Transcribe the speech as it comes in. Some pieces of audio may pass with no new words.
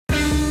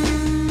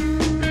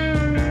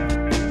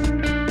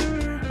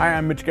Hi,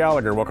 I'm Mitch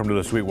Gallagher. Welcome to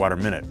the Sweetwater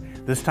Minute.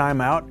 This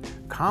time out,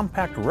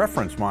 compact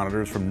reference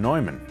monitors from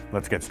Neumann.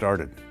 Let's get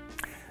started.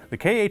 The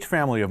KH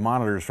family of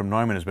monitors from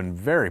Neumann has been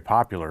very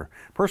popular.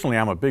 Personally,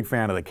 I'm a big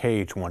fan of the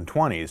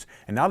KH120s,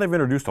 and now they've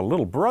introduced a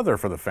little brother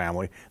for the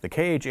family, the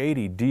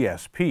KH80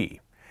 DSP.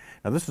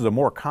 Now this is a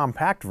more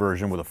compact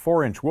version with a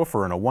 4-inch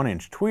woofer and a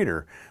 1-inch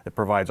tweeter that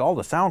provides all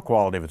the sound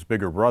quality of its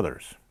bigger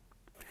brothers.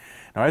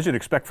 Now, as you'd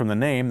expect from the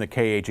name, the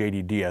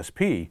KH80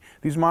 DSP,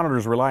 these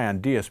monitors rely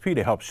on DSP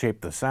to help shape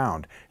the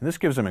sound, and this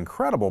gives them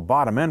incredible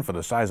bottom end for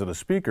the size of the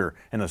speaker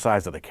and the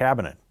size of the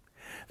cabinet.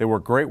 They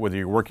work great whether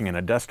you're working in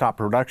a desktop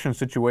production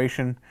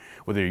situation,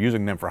 whether you're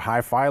using them for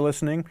hi-fi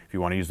listening, if you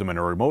want to use them in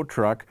a remote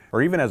truck,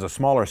 or even as a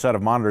smaller set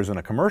of monitors in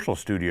a commercial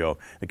studio.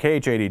 The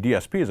KH80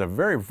 DSP is a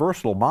very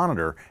versatile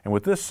monitor, and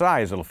with this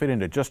size, it'll fit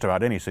into just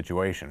about any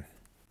situation.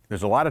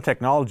 There's a lot of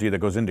technology that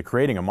goes into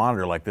creating a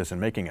monitor like this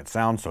and making it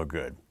sound so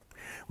good.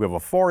 We have a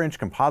 4-inch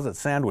composite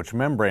sandwich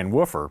membrane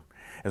woofer,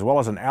 as well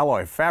as an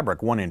alloy fabric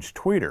 1-inch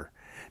tweeter.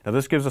 Now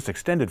this gives us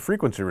extended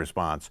frequency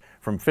response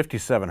from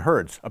 57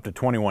 Hz up to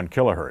 21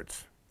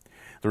 kHz.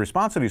 The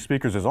response of these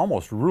speakers is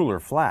almost ruler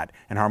flat,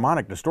 and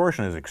harmonic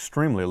distortion is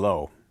extremely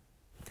low.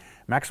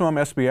 Maximum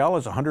SBL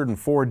is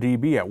 104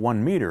 dB at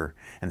 1 meter,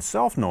 and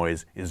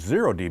self-noise is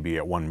 0 dB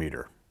at 1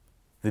 meter.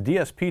 The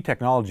DSP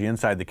technology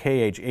inside the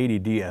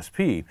KH80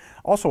 DSP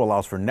also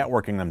allows for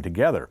networking them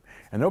together,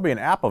 and there'll be an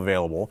app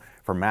available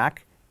for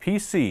Mac,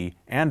 PC,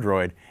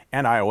 Android,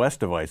 and iOS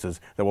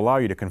devices that will allow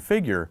you to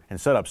configure and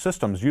set up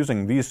systems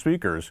using these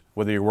speakers,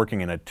 whether you're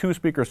working in a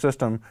 2-speaker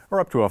system or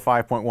up to a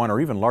 5.1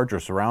 or even larger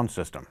surround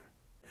system.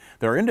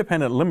 There are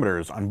independent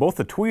limiters on both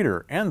the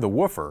tweeter and the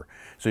woofer,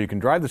 so you can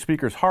drive the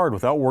speakers hard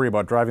without worry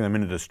about driving them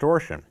into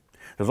distortion.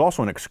 There's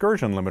also an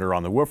excursion limiter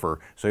on the woofer,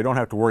 so you don't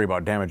have to worry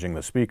about damaging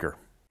the speaker.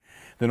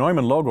 The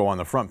Neumann logo on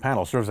the front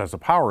panel serves as a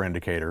power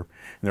indicator, and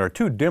there are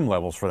 2 dim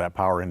levels for that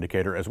power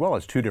indicator as well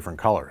as 2 different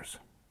colors.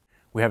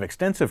 We have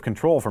extensive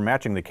control for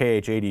matching the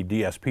KH80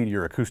 DSP to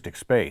your acoustic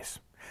space.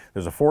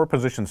 There's a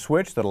 4-position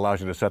switch that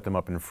allows you to set them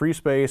up in free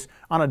space,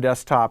 on a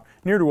desktop,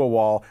 near to a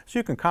wall, so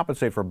you can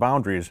compensate for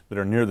boundaries that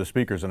are near the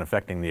speakers and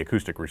affecting the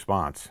acoustic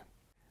response.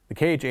 The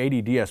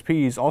KH80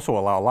 DSPs also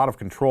allow a lot of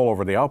control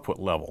over the output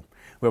level.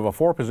 We have a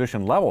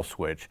 4-position level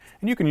switch,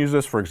 and you can use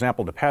this, for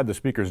example, to pad the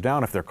speakers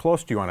down if they're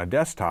close to you on a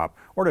desktop,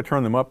 or to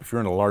turn them up if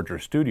you're in a larger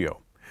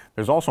studio.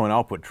 There's also an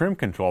output trim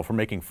control for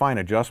making fine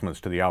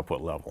adjustments to the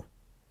output level.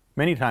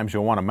 Many times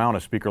you'll want to mount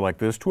a speaker like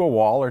this to a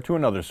wall or to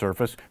another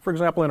surface, for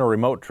example in a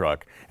remote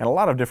truck, and a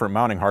lot of different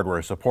mounting hardware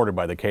is supported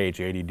by the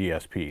KH80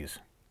 DSPs.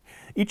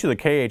 Each of the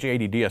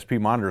KH80 DSP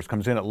monitors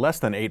comes in at less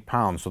than 8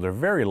 pounds, so they're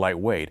very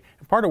lightweight.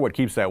 And part of what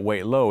keeps that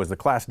weight low is the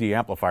Class D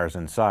amplifiers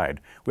inside.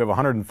 We have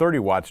 130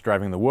 watts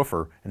driving the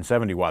woofer and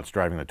 70 watts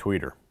driving the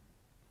tweeter.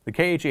 The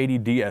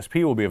KH80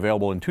 DSP will be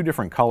available in 2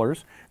 different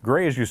colors,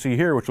 gray as you see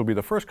here, which will be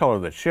the first color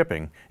that's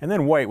shipping, and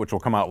then white, which will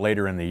come out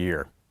later in the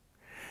year.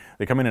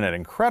 They come in at an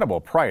incredible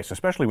price,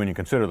 especially when you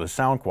consider the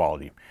sound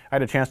quality. I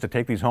had a chance to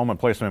take these home and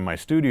place them in my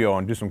studio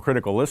and do some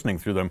critical listening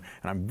through them,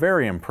 and I'm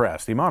very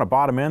impressed. The amount of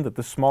bottom end that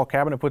this small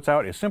cabinet puts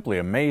out is simply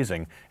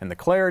amazing, and the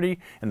clarity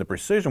and the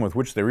precision with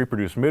which they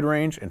reproduce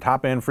mid-range and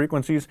top-end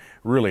frequencies,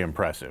 really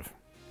impressive.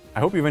 I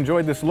hope you've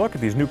enjoyed this look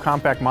at these new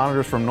compact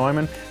monitors from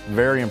Neumann.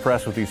 Very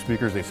impressed with these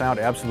speakers. They sound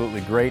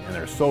absolutely great, and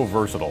they're so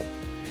versatile.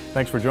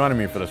 Thanks for joining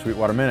me for the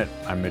Sweetwater Minute.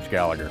 I'm Mitch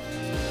Gallagher.